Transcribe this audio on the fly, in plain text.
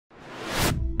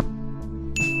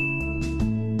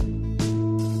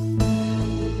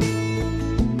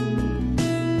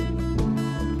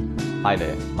Hi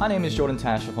there, my name is Jordan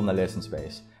Tasher from the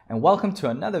Lessonspace, and welcome to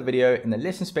another video in the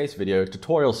Lessonspace video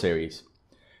tutorial series.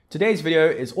 Today's video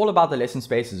is all about the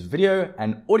Lessonspace's video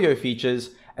and audio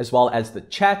features, as well as the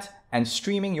chat and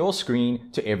streaming your screen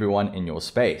to everyone in your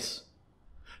space.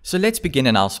 So let's begin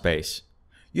in our space.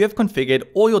 You have configured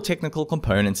all your technical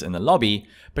components in the lobby,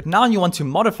 but now you want to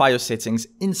modify your settings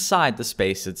inside the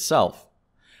space itself.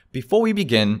 Before we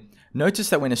begin,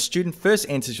 notice that when a student first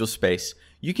enters your space,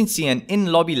 you can see an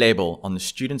in-lobby label on the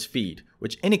student's feed,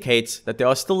 which indicates that they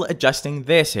are still adjusting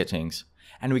their settings,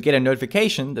 and we get a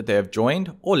notification that they have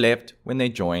joined or left when they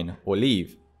join or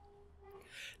leave.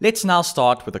 Let's now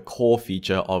start with a core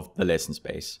feature of the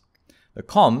Lessonspace, the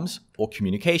comms or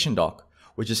communication dock,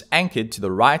 which is anchored to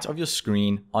the right of your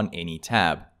screen on any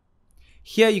tab.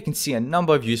 Here you can see a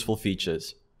number of useful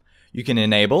features. You can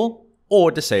enable or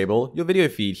disable your video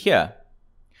feed here.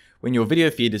 When your video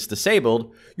feed is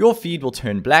disabled, your feed will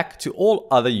turn black to all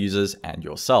other users and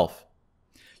yourself.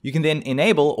 You can then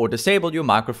enable or disable your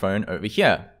microphone over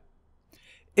here.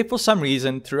 If for some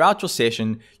reason throughout your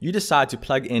session you decide to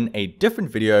plug in a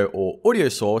different video or audio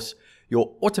source,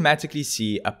 you'll automatically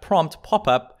see a prompt pop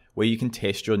up where you can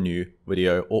test your new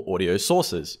video or audio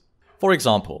sources. For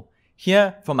example,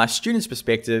 here from my student's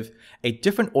perspective, a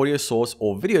different audio source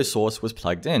or video source was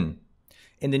plugged in.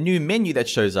 In the new menu that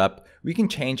shows up, we can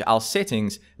change our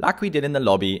settings like we did in the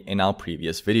lobby in our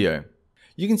previous video.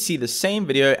 You can see the same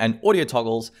video and audio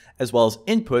toggles as well as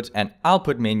input and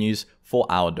output menus for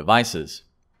our devices.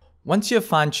 Once you have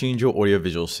fine-tuned your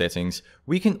audio-visual settings,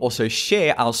 we can also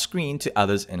share our screen to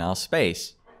others in our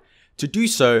space. To do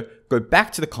so, go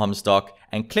back to the comms dock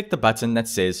and click the button that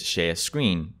says Share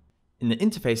Screen. In the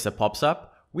interface that pops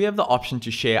up, we have the option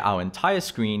to share our entire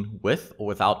screen with or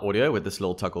without audio with this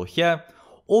little toggle here,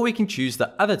 or we can choose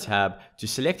the other tab to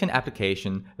select an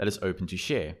application that is open to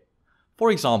share.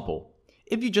 For example,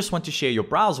 if you just want to share your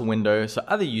browser window so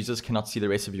other users cannot see the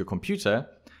rest of your computer,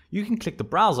 you can click the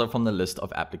browser from the list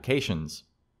of applications.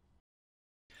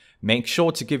 Make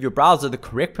sure to give your browser the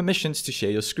correct permissions to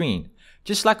share your screen,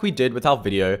 just like we did with our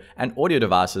video and audio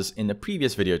devices in the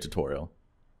previous video tutorial.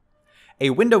 A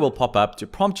window will pop up to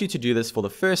prompt you to do this for the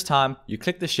first time you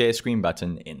click the share screen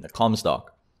button in the comms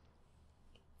dock.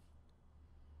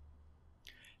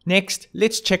 Next,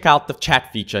 let's check out the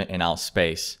chat feature in our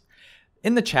space.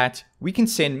 In the chat, we can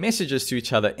send messages to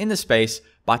each other in the space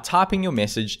by typing your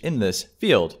message in this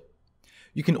field.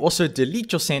 You can also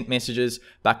delete your sent messages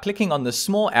by clicking on the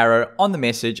small arrow on the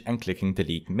message and clicking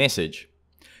delete message.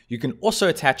 You can also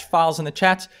attach files in the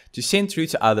chat to send through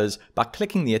to others by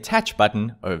clicking the attach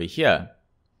button over here.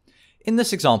 In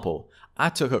this example, I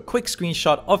took a quick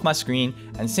screenshot of my screen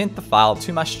and sent the file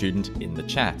to my student in the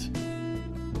chat.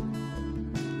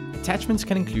 Attachments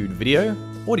can include video,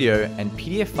 audio, and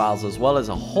PDF files as well as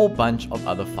a whole bunch of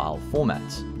other file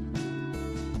formats.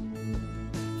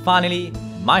 Finally,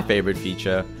 my favorite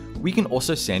feature, we can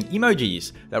also send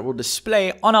emojis that will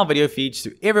display on our video feeds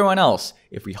to everyone else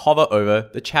if we hover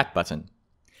over the chat button.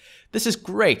 This is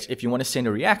great if you want to send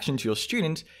a reaction to your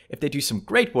student if they do some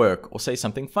great work or say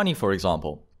something funny, for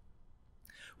example.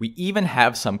 We even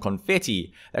have some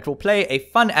confetti that will play a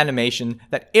fun animation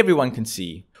that everyone can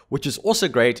see, which is also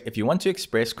great if you want to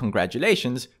express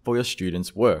congratulations for your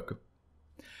student's work.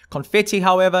 Confetti,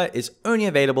 however, is only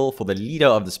available for the leader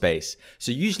of the space,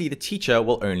 so usually the teacher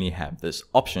will only have this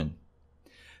option.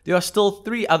 There are still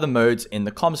 3 other modes in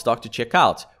the comms dock to check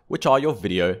out, which are your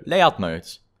video layout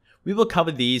modes. We will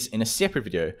cover these in a separate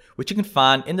video, which you can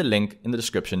find in the link in the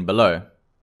description below.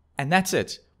 And that's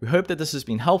it. We hope that this has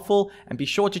been helpful, and be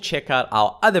sure to check out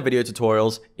our other video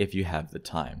tutorials if you have the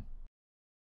time.